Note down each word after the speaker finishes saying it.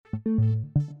It's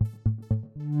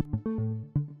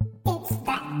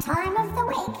that time of the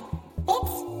week.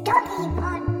 It's Doggy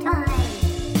Pod time.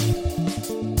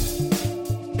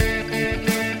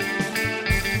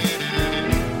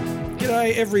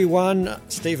 G'day everyone,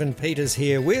 Stephen Peters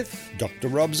here with Dr.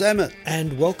 Rob Zammit,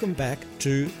 and welcome back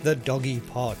to the Doggy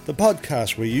Pod. the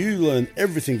podcast where you learn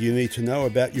everything you need to know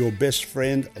about your best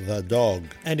friend, the dog.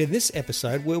 And in this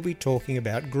episode we'll be talking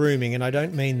about grooming, and I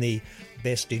don't mean the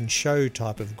best in show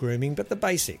type of grooming, but the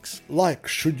basics. Like,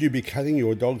 should you be cutting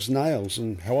your dog's nails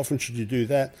and how often should you do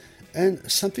that?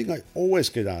 And something I always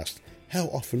get asked, how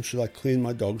often should I clean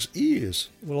my dog's ears?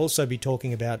 We'll also be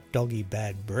talking about doggy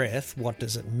bad breath. What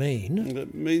does it mean?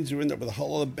 It means you end up with a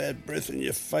whole lot of bad breath in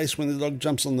your face when the dog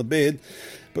jumps on the bed.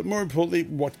 But more importantly,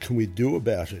 what can we do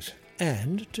about it?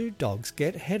 And do dogs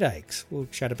get headaches? We'll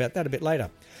chat about that a bit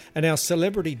later. And our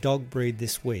celebrity dog breed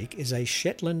this week is a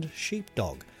Shetland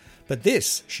sheepdog. But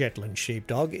this Shetland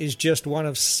sheepdog is just one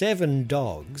of 7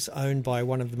 dogs owned by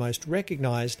one of the most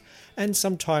recognised and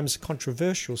sometimes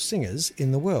controversial singers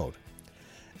in the world.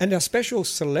 And our special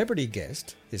celebrity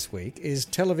guest this week is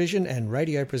television and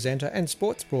radio presenter and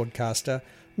sports broadcaster,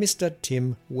 Mr.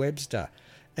 Tim Webster.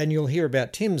 And you'll hear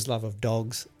about Tim's love of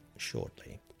dogs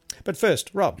shortly. But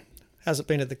first, Rob, how's it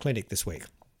been at the clinic this week?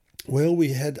 Well,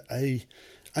 we had a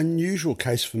unusual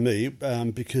case for me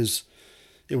because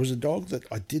it was a dog that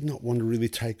I did not want to really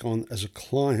take on as a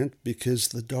client because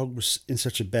the dog was in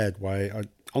such a bad way. I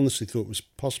honestly thought it was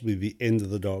possibly the end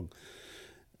of the dog.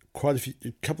 A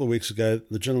couple of weeks ago,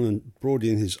 the gentleman brought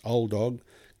in his old dog,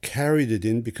 carried it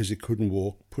in because he couldn't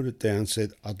walk, put it down,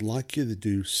 said, "I'd like you to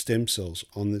do stem cells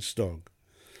on this dog."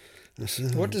 I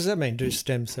said, What does that mean, do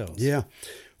stem cells? Yeah,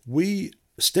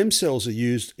 stem cells are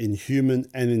used in human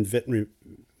and in veterinary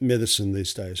medicine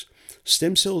these days.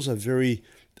 Stem cells are very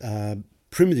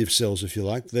primitive cells, if you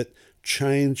like, that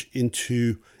change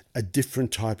into a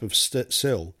different type of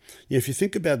cell. If you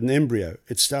think about an embryo,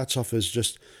 it starts off as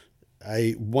just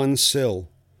a one-cell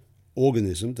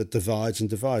organism that divides and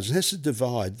divides. It has to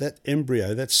divide, that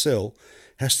embryo, that cell,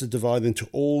 has to divide into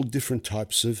all different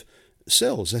types of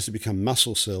cells. It has to become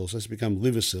muscle cells, it has to become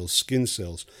liver cells, skin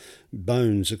cells,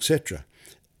 bones, etc.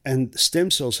 And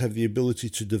stem cells have the ability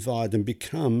to divide and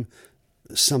become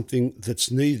something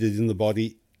that's needed in the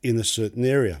body in a certain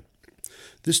area.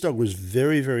 This dog was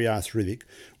very, very arthritic.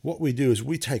 What we do is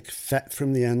we take fat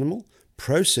from the animal,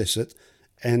 process it,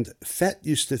 and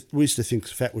we used to think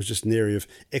fat was just an area of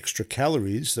extra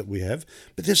calories that we have,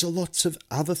 but there's lots of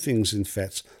other things in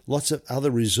fats, lots of other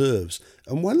reserves.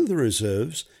 And one of the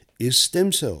reserves is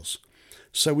stem cells.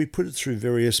 So we put it through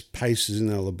various paces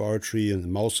in our laboratory and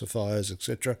emulsifiers,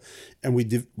 etc. And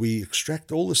we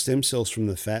extract all the stem cells from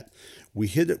the fat. We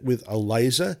hit it with a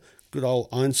laser. Good old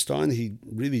Einstein, he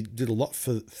really did a lot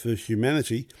for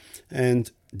humanity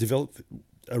and developed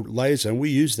a laser, and we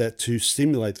use that to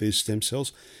stimulate these stem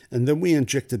cells, and then we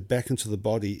inject it back into the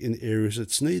body in areas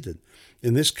it's needed.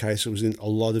 In this case, it was in a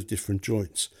lot of different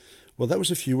joints. Well, that was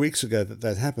a few weeks ago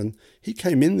that happened. He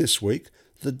came in this week.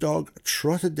 The dog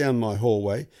trotted down my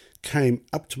hallway, came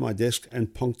up to my desk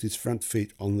and ponked his front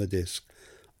feet on the desk.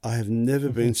 I have never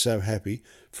been so happy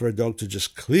for a dog to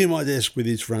just clear my desk with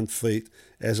his front feet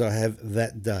as I have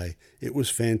that day. It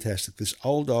was fantastic. This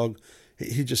old dog,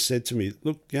 he just said to me,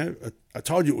 "Look, I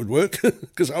told you it would work,"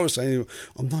 because I was saying,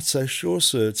 "I'm not so sure,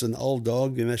 sir. It's an old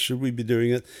dog, should we be doing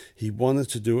it?" He wanted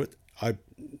to do it.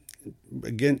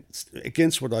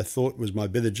 Against what I thought was my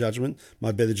better judgment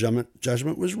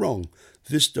was wrong.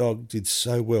 This dog did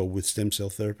so well with stem cell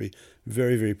therapy.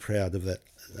 Very, very proud of that.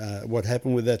 What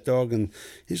happened with that dog, and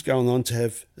he's going on to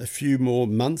have a few more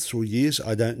months or years.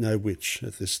 I don't know which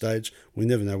at this stage. We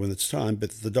never know when it's time,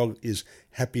 but the dog is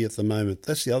happy at the moment.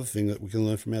 That's the other thing that we can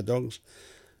learn from our dogs.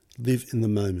 Live in the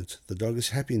moment. The dog is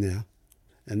happy now,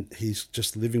 and he's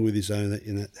just living with his owner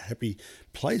in a happy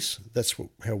place. That's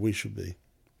how we should be.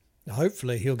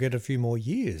 Hopefully he'll get a few more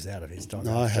years out of his dog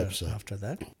I hope so. After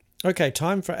that. Okay,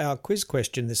 time for our quiz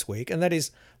question this week, and that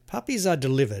is, puppies are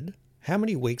delivered how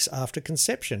many weeks after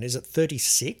conception? Is it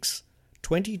 36,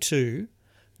 22,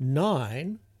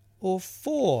 9 or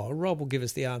 4? Rob will give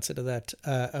us the answer to that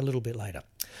a little bit later.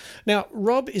 Now,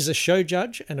 Rob is a show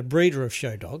judge and a breeder of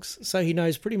show dogs, so he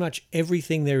knows pretty much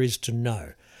everything there is to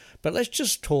know. But let's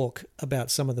just talk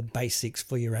about some of the basics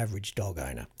for your average dog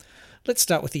owner. Let's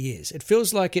start with the ears. It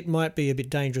feels like it might be a bit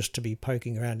dangerous to be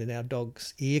poking around in our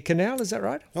dog's ear canal, is that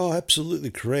right? Oh,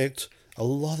 absolutely correct. A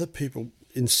lot of people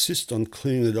insist on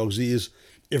cleaning the dog's ears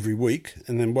every week,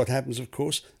 and then what happens, of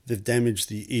course, they've damaged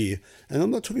the ear. And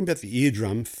I'm not talking about the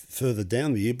eardrum further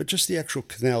down the ear, but just the actual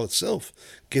canal itself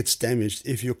gets damaged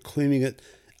if you're cleaning it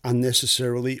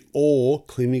unnecessarily or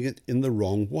cleaning it in the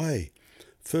wrong way.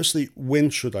 Firstly, when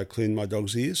should I clean my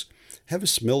dog's ears? Have a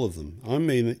smell of them. I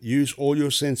mean, use all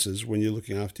your senses when you're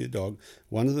looking after your dog.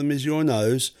 One of them is your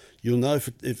nose. You'll know if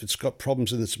it's got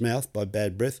problems in its mouth by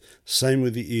bad breath. Same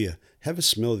with the ear. Have a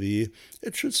smell of the ear.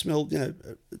 It should smell,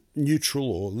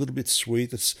 neutral or a little bit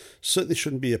sweet. It certainly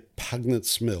shouldn't be a pungent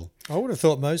smell. I would have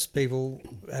thought most people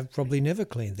have probably never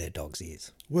cleaned their dog's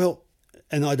ears. Well,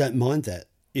 and I don't mind that.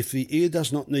 If the ear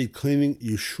does not need cleaning,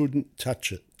 you shouldn't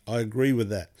touch it. I agree with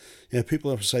that. People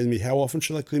have to say to me, how often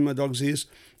should I clean my dog's ears?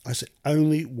 I say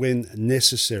only when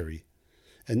necessary,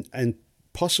 and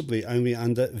possibly only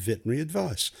under veterinary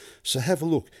advice. So have a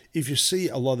look. If you see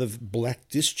a lot of black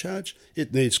discharge,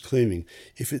 it needs cleaning.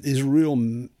 If it is real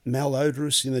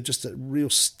malodorous, just a real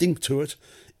stink to it,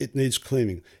 it needs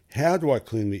cleaning. How do I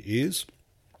clean the ears?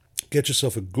 Get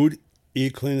yourself a good ear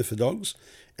cleaner for dogs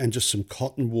and just some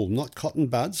cotton wool, not cotton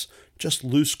buds, just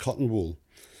loose cotton wool.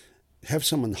 Have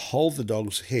someone hold the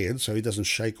dog's head so he doesn't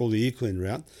shake all the ear cleaner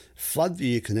out, flood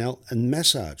the ear canal and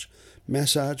massage.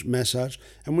 Massage, massage,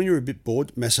 and when you're a bit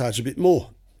bored, massage a bit more.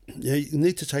 You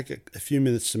need to take a few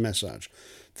minutes to massage.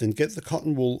 Then get the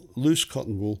cotton wool, loose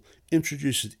cotton wool,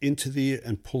 introduce it into the ear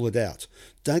and pull it out.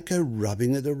 Don't go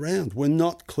rubbing it around. We're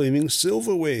not cleaning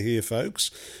silverware here, folks.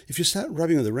 If you start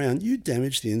rubbing it around, you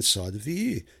damage the inside of the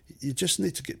ear. You just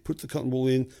need to put the cotton wool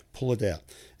in, pull it out.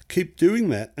 Keep doing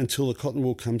that until the cotton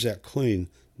wool comes out clean.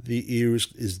 The ear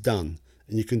is done,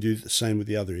 and you can do the same with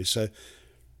the other ear. So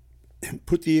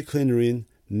put the ear cleaner in,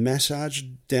 massage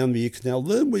down the ear canal.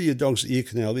 Learn where your dog's ear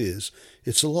canal is.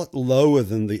 It's a lot lower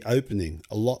than the opening,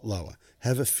 a lot lower.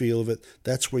 Have a feel of it.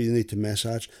 That's where you need to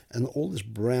massage, and all this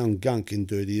brown gunk in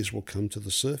dirty ears will come to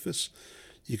the surface.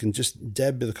 You can just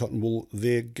dab the cotton wool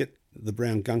there, get the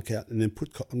brown gunk out, and then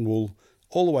put cotton wool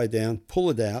all the way down, pull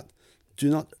it out. Do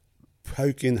not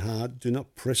poke in hard, do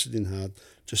not press it in hard,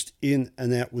 just in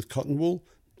and out with cotton wool.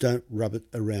 Don't rub it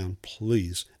around,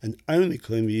 please, and only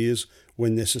clean the ears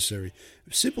when necessary.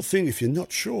 Simple thing, if you're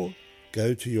not sure,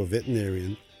 go to your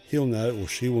veterinarian. He'll know or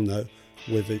she will know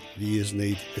whether the ears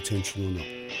need attention or not.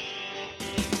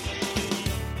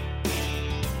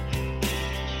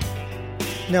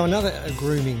 Now, another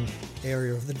grooming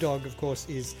area of the dog, of course,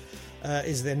 is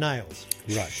their nails.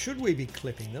 Right. Should we be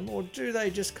clipping them, or do they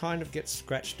just kind of get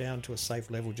scratched down to a safe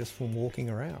level just from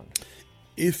walking around?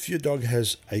 If your dog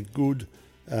has a good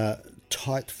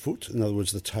tight foot, in other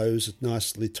words, the toes are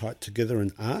nicely tight together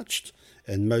and arched,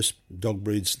 and most dog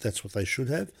breeds, that's what they should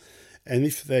have. And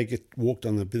if they get walked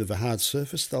on a bit of a hard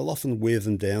surface, they'll often wear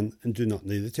them down and do not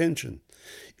need attention.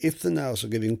 If the nails are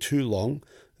getting too long,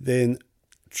 then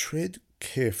tread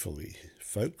carefully,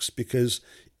 folks, because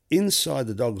inside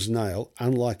the dog's nail,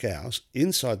 unlike ours,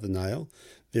 inside the nail,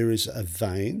 there is a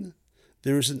vein,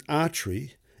 there is an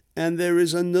artery, and there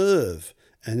is a nerve.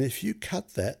 And if you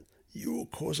cut that, you will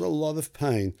cause a lot of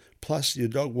pain. Plus, your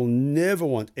dog will never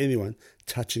want anyone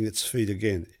touching its feet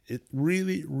again. It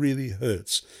really, really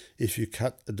hurts if you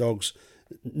cut a dog's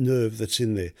nerve that's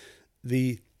in there.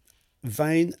 The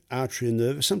vein, artery, and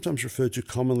nerve are sometimes referred to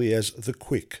commonly as the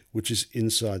quick, which is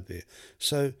inside there.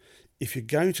 So if you're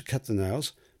going to cut the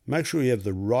nails, make sure you have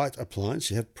the right appliance.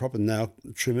 You have proper nail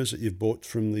trimmers that you've bought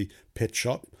from the pet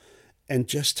shop, and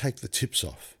just take the tips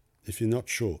off if you're not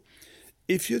sure.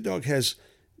 If your dog has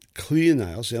clear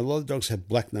nails, a lot of dogs have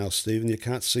black nails, Steve, and you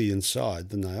can't see inside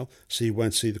the nail, so you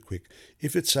won't see the quick.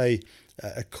 If it's a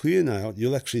clear nail,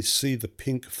 you'll actually see the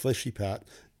pink fleshy part.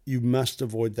 You must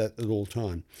avoid that at all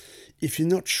time. If you're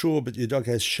not sure but your dog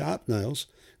has sharp nails,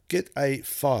 get a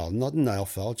file, not a nail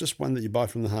file, just one that you buy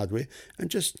from the hardware, and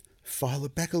just file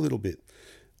it back a little bit.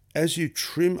 As you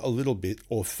trim a little bit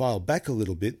or file back a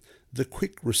little bit, the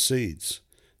quick recedes.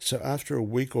 So after a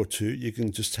week or two, you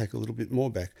can just take a little bit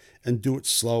more back and do it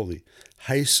slowly.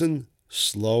 Hasten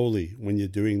slowly when you're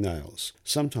doing nails.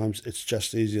 Sometimes it's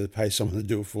just easier to pay someone to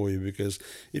do it for you, because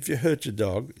if you hurt your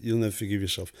dog, you'll never forgive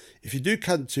yourself. If you do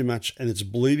cut it too much and it's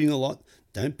bleeding a lot,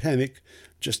 don't panic.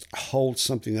 Just hold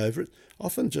something over it.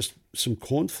 Often just some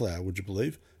corn flour, would you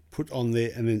believe? Put on there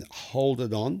and then hold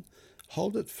it on.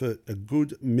 Hold it for a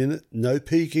good minute, no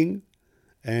peeking,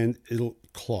 and it'll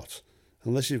clot.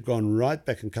 Unless you've gone right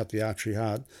back and cut the artery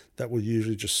hard, that will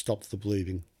usually just stop the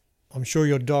bleeding. I'm sure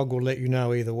your dog will let you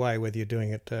know either way, whether you're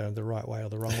doing it the right way or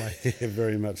the wrong way. Yeah,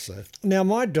 very much so. Now,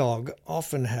 my dog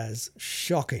often has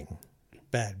shocking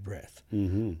bad breath.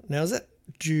 Mm-hmm. Now, is that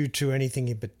due to anything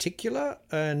in particular?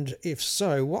 And if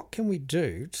so, what can we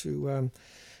do to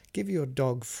give your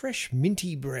dog fresh,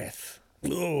 minty breath?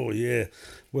 Oh, yeah.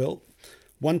 Well,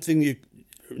 one thing you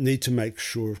need to make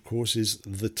sure, of course, is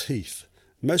the teeth.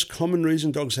 Most common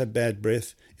reason dogs have bad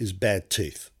breath is bad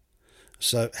teeth.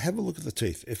 So have a look at the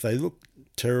teeth. If they look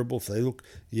terrible, if they look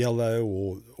yellow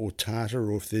or tartar,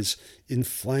 or if there's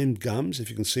inflamed gums, if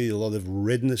you can see a lot of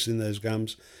redness in those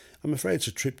gums, I'm afraid it's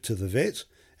a trip to the vet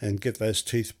and get those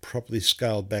teeth properly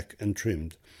scaled back and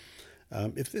trimmed.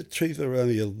 If the teeth are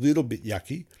only a little bit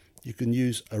yucky, you can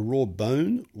use a raw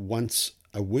bone once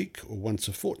a week or once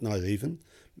a fortnight even,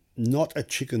 not a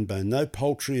chicken bone, no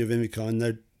poultry of any kind,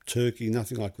 no turkey,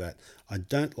 nothing like that. I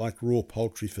don't like raw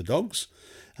poultry for dogs,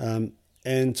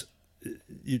 and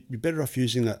you're better off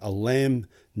using a lamb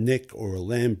neck or a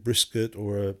lamb brisket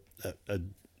or a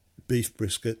beef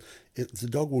brisket. The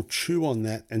dog will chew on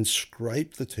that and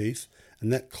scrape the teeth,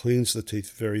 and that cleans the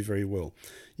teeth very, very well.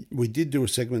 We did do a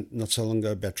segment not so long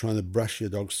ago about trying to brush your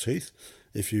dog's teeth.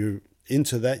 If you're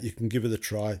into that, you can give it a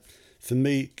try. For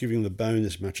me, giving the bone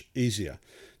is much easier.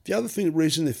 The other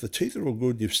reason, if the teeth are all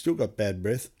good, you've still got bad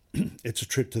breath, it's a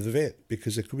trip to the vet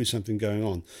because there could be something going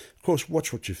on. Of course,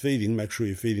 watch what you're feeding. Make sure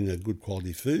you're feeding a good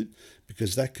quality food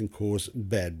because that can cause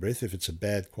bad breath. If it's a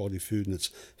bad quality food and it's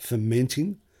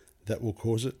fermenting, that will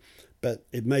cause it. But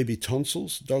it may be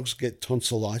tonsils. Dogs get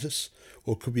tonsillitis,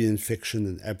 or it could be an infection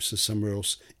and abscess somewhere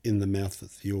else in the mouth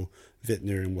that your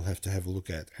veterinarian will have to have a look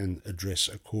at and address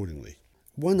accordingly.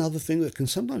 One other thing that can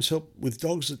sometimes help with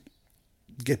dogs that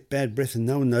get bad breath and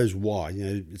no one knows why.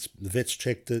 The vet's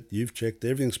checked it, you've checked it,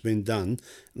 everything's been done,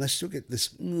 and they still get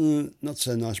this not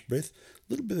so nice breath.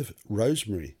 A little bit of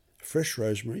rosemary, fresh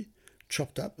rosemary,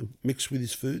 chopped up and mixed with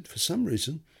his food. For some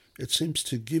reason, it seems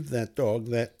to give that dog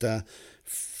that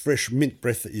fresh mint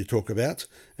breath that you talk about.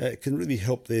 It can really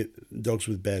help their dogs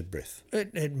with bad breath.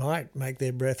 It might make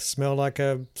their breath smell like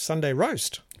a Sunday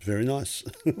roast. Very nice.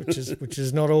 which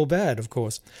is not all bad, of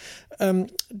course. Do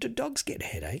dogs get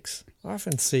headaches? I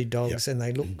often see dogs and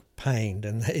they look pained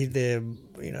and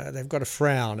they've got a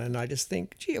frown, and I just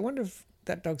think, gee, I wonder if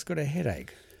that dog's got a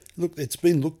headache. Look, it's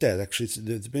been looked at actually.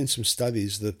 There's been some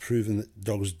studies that have proven that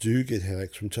dogs do get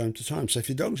headaches from time to time. So if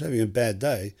your dog's having a bad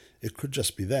day, it could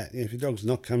just be that. If your dog's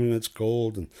not coming when it's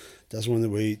cold and doesn't want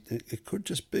to eat, it could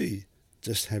just be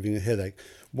just having a headache.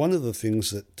 One of the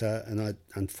things that, and I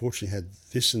unfortunately had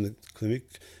this in the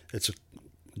clinic, it's a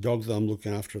dog that I'm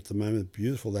looking after at the moment, a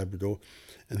beautiful Labrador,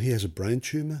 and he has a brain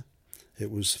tumour.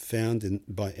 It was found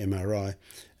by MRI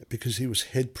because he was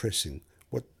head pressing.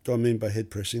 What do I mean by head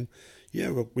pressing?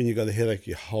 When you got a headache,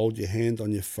 you hold your hand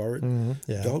on your forehead.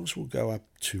 Dogs will go up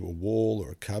to a wall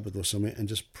or a cupboard or somewhere and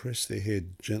just press their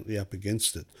head gently up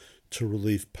against it to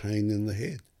relieve pain in the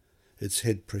head. It's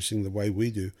head pressing the way we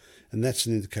do, and that's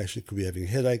an indication it could be having a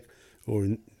headache, or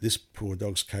in this poor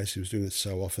dog's case, he was doing it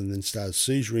so often, then started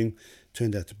seizuring,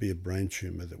 turned out to be a brain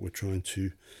tumour that we're trying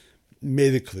to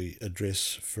medically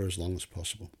address for as long as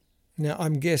possible. Now,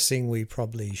 I'm guessing we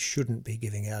probably shouldn't be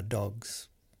giving our dogs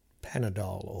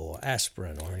Panadol or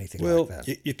aspirin or anything like that.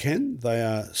 Well, you can. They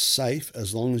are safe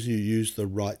as long as you use the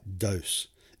right dose.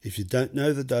 If you don't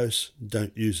know the dose,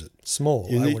 don't use it. Small,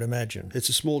 I would imagine. It's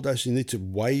a small dose. You need to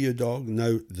weigh your dog,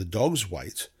 know the dog's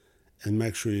weight, and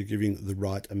make sure you're giving the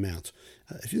right amount.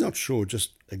 If you're not sure,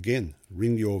 just, again,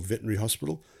 ring your veterinary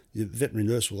hospital. Your veterinary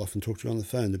nurse will often talk to you on the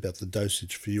phone about the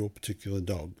dosage for your particular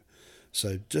dog.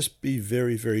 So just be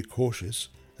very, very cautious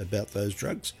about those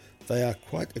drugs. They are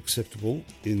quite acceptable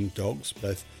in dogs,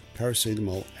 both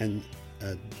paracetamol and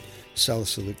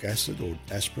salicylic acid or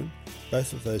aspirin.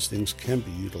 Both of those things can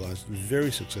be utilised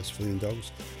very successfully in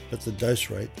dogs, but the dose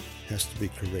rate has to be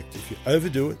correct. If you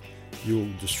overdo it, you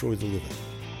will destroy the liver.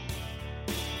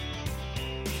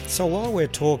 So while we're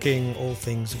talking all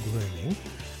things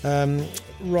grooming,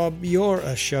 Rob, you're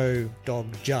a show dog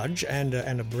judge and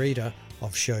a breeder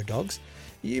of show dogs.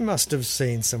 You must have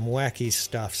seen some wacky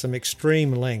stuff, some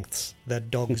extreme lengths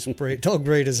that dog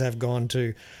breeders have gone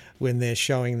to when they're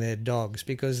showing their dogs,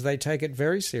 because they take it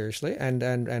very seriously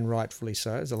and rightfully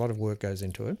so. There's a lot of work goes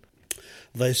into it.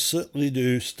 They certainly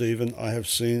do, Stephen. I have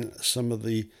seen some of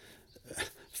the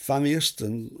funniest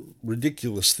and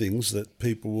ridiculous things that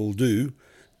people will do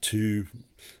to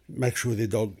make sure their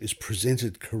dog is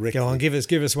presented correctly. Go on, give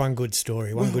us one good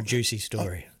story, good juicy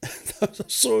story. I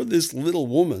saw this little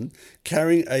woman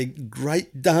carrying a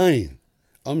Great Dane.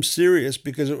 I'm serious,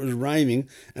 because it was raining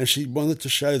and she wanted to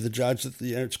show the judge that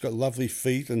it's got lovely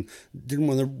feet and didn't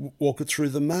want to walk it through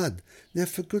the mud. Now,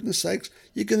 for goodness sakes,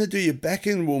 you're going to do your back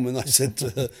in, woman, I said to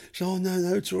her. She said, oh,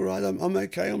 no, it's all right. I'm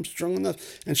okay. I'm strong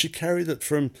enough. And she carried it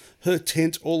from her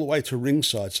tent all the way to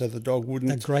ringside so the dog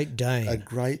wouldn't... A Great Dane. A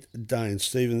Great Dane.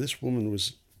 Stephen, this woman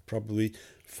was probably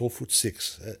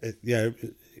 4'6".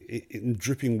 in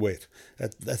dripping wet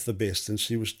at the best, and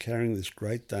she was carrying this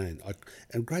Great Dane.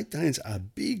 And Great Danes are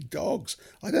big dogs.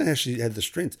 I don't actually have the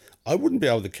strength. I wouldn't be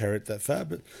able to carry it that far,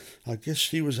 but I guess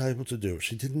she was able to do it.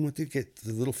 She didn't want to get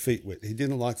the little feet wet. He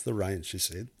didn't like the rain, she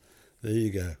said. There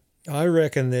you go. I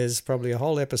reckon there's probably a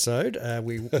whole episode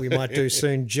we might do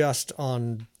soon just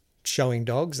on showing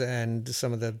dogs and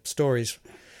some of the stories,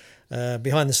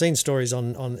 behind the scenes stories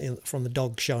from the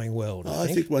dog showing world. I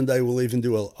think one day we'll even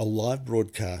do a live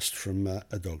broadcast from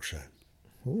a dog show.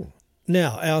 Ooh.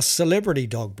 Now, our celebrity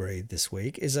dog breed this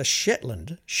week is a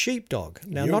Shetland sheepdog.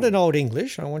 Now, not in Old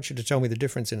English. I want you to tell me the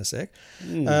difference in a sec.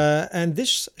 And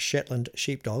this Shetland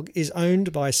sheepdog is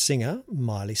owned by singer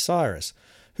Miley Cyrus,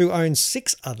 who owns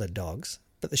 6 other dogs,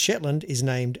 but the Shetland is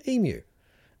named Emu.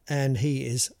 And he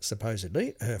is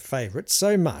supposedly her favourite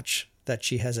so much that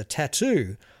she has a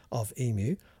tattoo of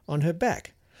Emu on her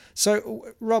back.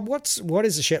 So, Rob, what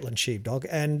is a Shetland sheepdog,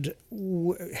 and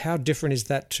how different is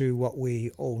that to what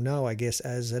we all know, I guess,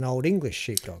 as an Old English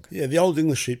sheepdog? Yeah, the Old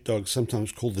English sheepdogs,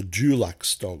 sometimes called the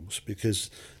Dulux dogs,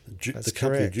 because the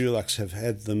company Dulux have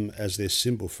had them as their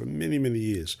symbol for many, many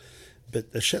years.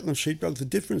 But the Shetland sheepdog, the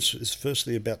difference is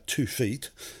firstly about 2 feet.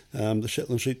 The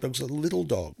Shetland sheepdog's a little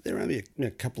dog. They're only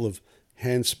a couple of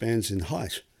handspans in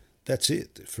height. That's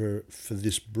it for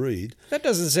this breed. That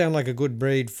doesn't sound like a good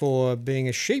breed for being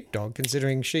a sheepdog,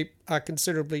 considering sheep are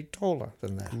considerably taller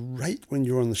than that. Great when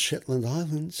you're on the Shetland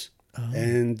Islands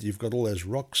and you've got all those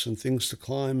rocks and things to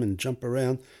climb and jump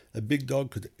around. A big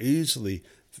dog could easily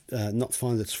not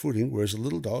find its footing, whereas a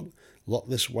little dog, a lot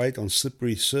less weight on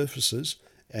slippery surfaces,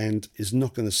 and is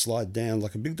not going to slide down.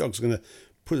 Like a big dog's going to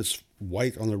put its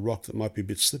weight on a rock that might be a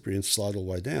bit slippery and slide all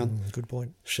the way down. Good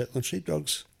point. Shetland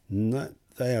sheepdogs, no,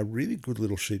 they are really good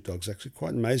little sheepdogs, actually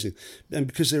quite amazing. And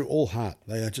because they're all heart,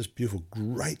 they are just beautiful,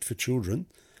 great for children,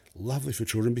 lovely for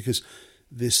children because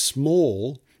they're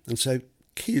small, and so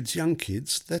kids, young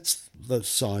kids, that's the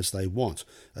size they want.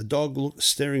 A dog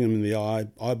staring them in the eye,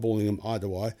 eyeballing them eye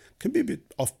to eye, can be a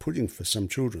bit off-putting for some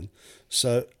children.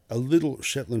 So a little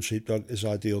Shetland sheepdog is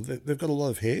ideal. They've got a lot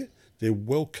of hair. They're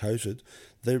well coated.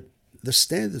 The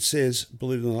standard says,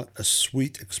 believe it or not, a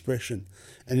sweet expression.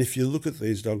 And if you look at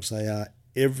these dogs, they are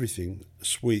everything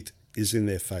sweet is in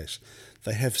their face.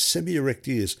 They have semi-erect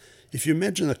ears. If you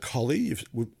imagine a collie,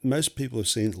 most people have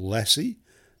seen Lassie,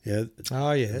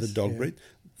 the dog breed.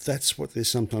 That's what they're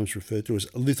sometimes referred to as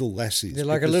little lassies. They're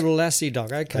like a little lassie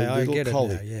dog. Okay, I get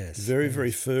collie. it now, yes. Very, very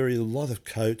furry, a lot of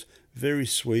coat, very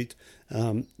sweet.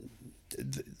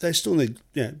 They still need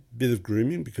a bit of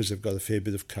grooming because they've got a fair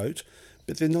bit of coat,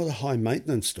 but they're not a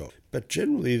high-maintenance dog. But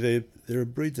generally, they're a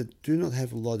breed that do not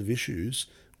have a lot of issues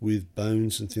with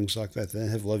bones and things like that. They don't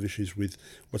have a lot of issues with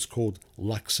what's called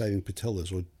luxating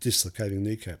patellas or dislocating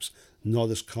kneecaps. Not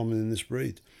as common in this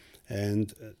breed.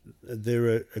 And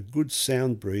they're a good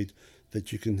sound breed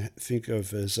that you can think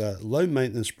of as a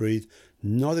low-maintenance breed,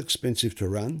 not expensive to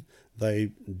run.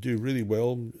 They do really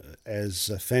well as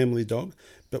a family dog,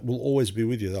 but will always be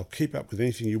with you. They'll keep up with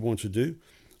anything you want to do.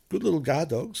 Good little guard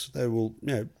dogs. They will,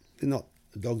 they're not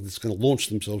a dog that's going to launch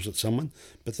themselves at someone,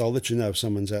 but they'll let you know if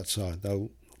someone's outside.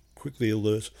 They'll quickly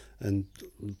alert and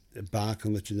bark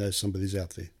and let you know somebody's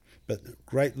out there. But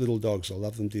great little dogs. I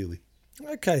love them dearly.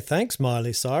 Okay, thanks,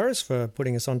 Miley Cyrus, for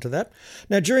putting us onto that.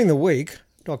 Now, during the week,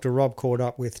 Dr. Rob caught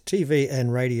up with TV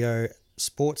and radio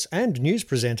sports and news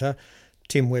presenter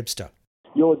Tim Webster.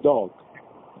 Your dog.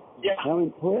 Yeah. How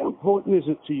important is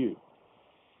it to you?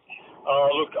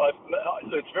 Look,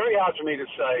 it's very hard for me to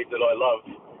say that I love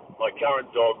my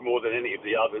current dog more than any of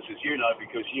the others, as you know,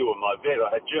 because you were my vet. I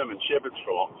had German Shepherds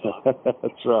for a long time.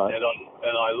 That's right.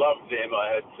 And I loved them.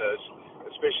 I had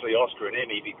especially Oscar and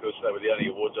Emmy because they were the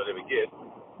only awards I'd ever get.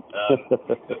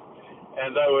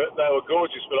 And they were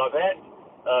gorgeous. But I've had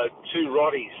 2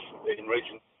 Rotties in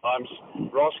recent times.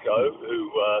 Roscoe, who,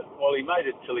 he made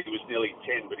it till he was nearly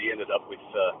 10, but he ended up with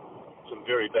some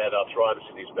very bad arthritis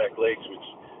in his back legs, which,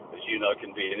 as you know,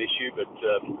 can be an issue. But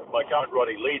my current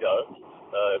Rottie, Lido,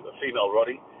 a female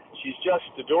Rottie, she's just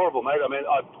adorable, mate. I mean,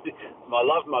 I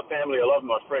love my family, I love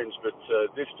my friends, but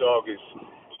this dog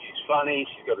she's funny,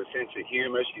 she's got a sense of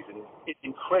humour, she's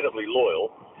incredibly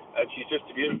loyal, and she's just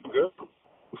a beautiful girl.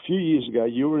 A few years ago,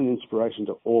 you were an inspiration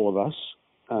to all of us.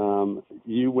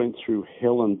 You went through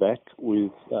hell and back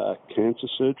with cancer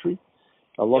surgery.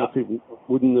 A lot of people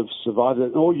wouldn't have survived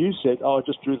it. And all you said, I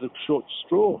just drew the short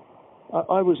straw.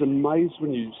 I was amazed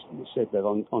when you said that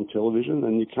on television,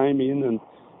 and you came in and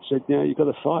said, you've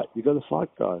got to fight,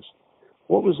 guys.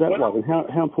 What was that like, and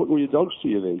how important were your dogs to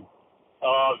you then?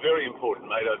 Very important,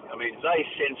 mate. I mean, they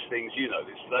sense things, you know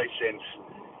this. They sense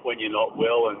when you're not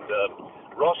well, and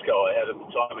Roscoe I had at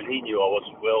the time, and he knew I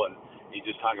wasn't well, and he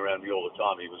just hung around me all the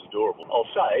time. He was adorable. I'll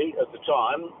say, at the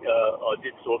time, I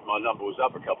did thought my number was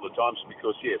up a couple of times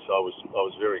because, yes, I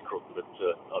was very crooked, but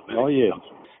I've managed to come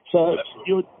through. So,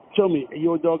 Absolutely. tell me,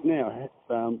 your dog now,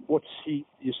 what's he,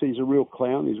 you see he's a real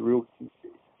clown, he's a real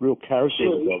character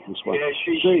of the dog, this one. Yeah,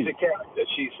 she's a character.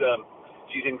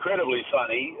 She's incredibly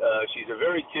funny. She's a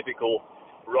very typical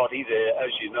Rottie there.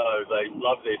 As you know, they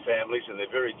love their families and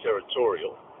they're very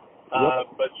territorial.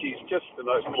 But she's just the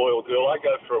most loyal girl. I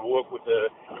go for a walk with her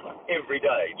every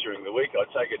day during the week. I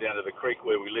take her down to the creek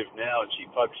where we live now, and she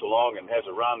pokes along and has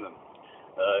a run and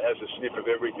has a sniff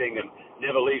of everything and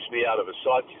never leaves me out of her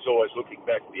sight. She's always looking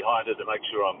back behind her to make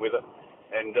sure I'm with her.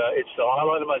 And it's the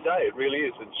highlight of my day. It really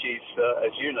is. And she's,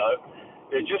 as you know,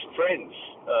 they're just friends,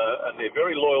 and they're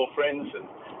very loyal friends, and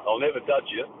I'll never judge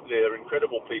you. They're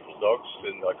incredible people dogs,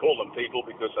 and I call them people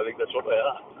because I think that's what they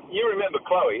are. You remember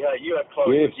Chloe? Hey, you had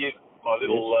Chloe with you, my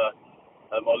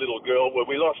little girl. Well,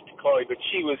 we lost Chloe, but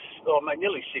she was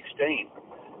nearly 16.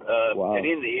 Wow. And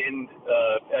in the end,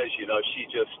 as you know, she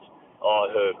just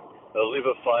her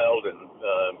liver failed, and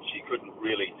she couldn't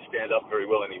really stand up very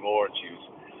well anymore, and she was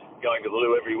going to the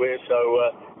loo everywhere. So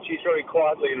she's very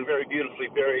quietly and very beautifully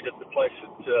buried at the place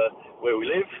where we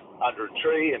live, under a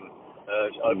tree, and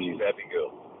I hope she's a happy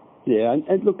girl. Yeah,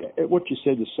 and look, what you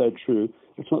said is so true.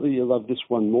 It's not that you love this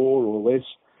one more or less.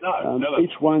 No, no.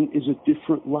 Each one is a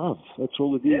different love. That's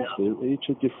all it is. Yeah. They're each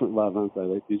a different love, aren't they?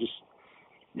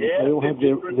 They all have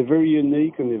different. they're very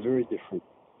unique and they're very different.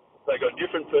 They got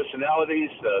different personalities.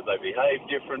 They behave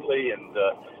differently, and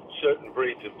certain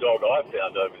breeds of dog I've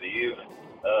found over the years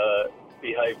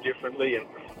behave differently. And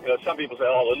some people say,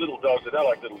 "Oh, the little dogs, they don't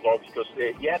like little dogs because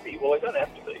they're yappy." Well, they don't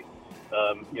have to be.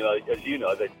 As you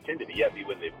know, they tend to be yappy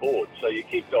when they're bored. So you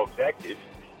keep dogs active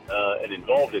and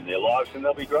involved in their lives, and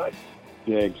they'll be great.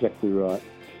 Yeah, exactly right.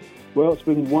 Well, it's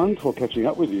been wonderful catching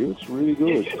up with you. It's really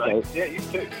good. Yeah, you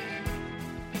too.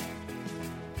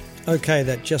 Okay,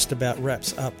 that just about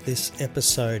wraps up this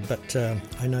episode, but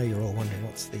I know you're all wondering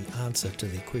what's the answer to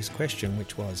the quiz question,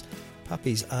 which was,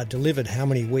 puppies are delivered how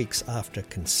many weeks after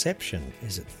conception?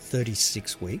 Is it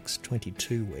 36 weeks,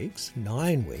 22 weeks,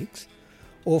 9 weeks,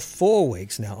 or 4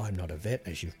 weeks? Now, I'm not a vet,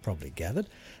 as you've probably gathered,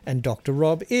 and Dr.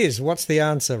 Rob is. What's the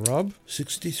answer, Rob?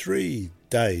 63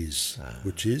 days,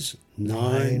 which is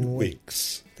 9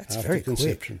 weeks. That's after very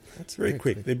conception. quick. That's very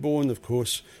quick. They're born, of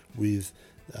course, with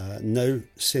no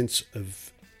sense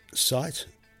of sight.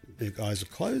 Their eyes are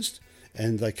closed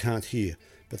and they can't hear,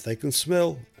 but they can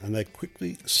smell, and they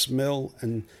quickly smell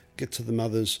and get to the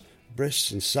mother's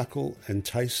breasts and suckle and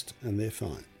taste, and they're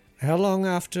fine. How long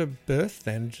after birth,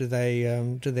 then, do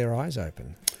their eyes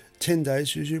open? 10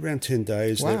 days, usually around 10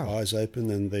 days, Wow. Their eyes open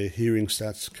and their hearing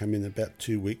starts to come in about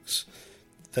 2 weeks.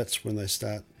 That's when they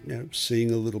start,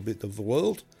 seeing a little bit of the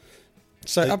world.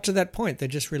 So up to that point, they're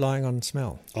just relying on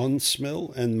smell. On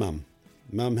smell and mum.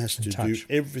 Mum has to do touch.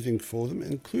 everything for them,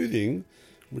 including,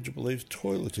 would you believe,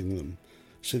 toileting them.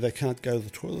 So they can't go to the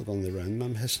toilet on their own.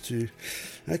 Mum has to,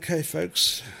 okay,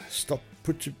 folks, stop,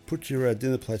 put your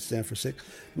dinner plates down for a sec.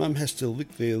 Mum has to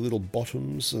lick their little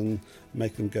bottoms and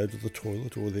make them go to the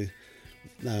toilet, or their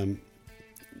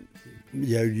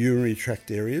urinary tract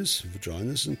areas,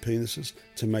 vaginas and penises,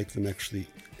 to make them actually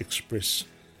express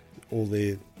all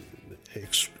their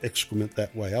excrement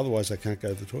that way. Otherwise, they can't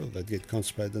go to the toilet. They'd get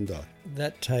constipated and die.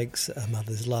 That takes a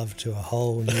mother's love to a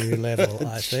whole new level,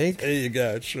 I think. There you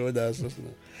go. It sure does, doesn't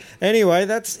it? Anyway,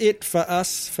 that's it for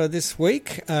us for this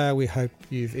week. We hope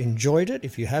you've enjoyed it.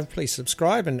 If you have, please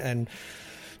subscribe and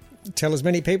tell as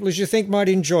many people as you think might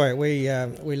enjoy it.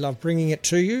 We love bringing it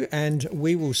to you, and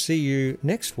we will see you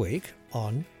next week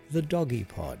on the Doggy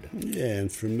Pod. Yeah,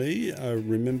 and for me, I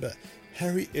remember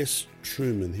Harry S.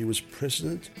 Truman. He was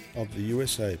President of the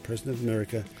USA, President of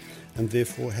America, and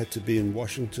therefore had to be in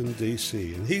Washington,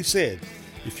 D.C. And he said,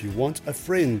 if you want a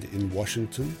friend in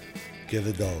Washington, get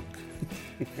a dog.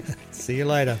 See you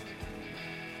later.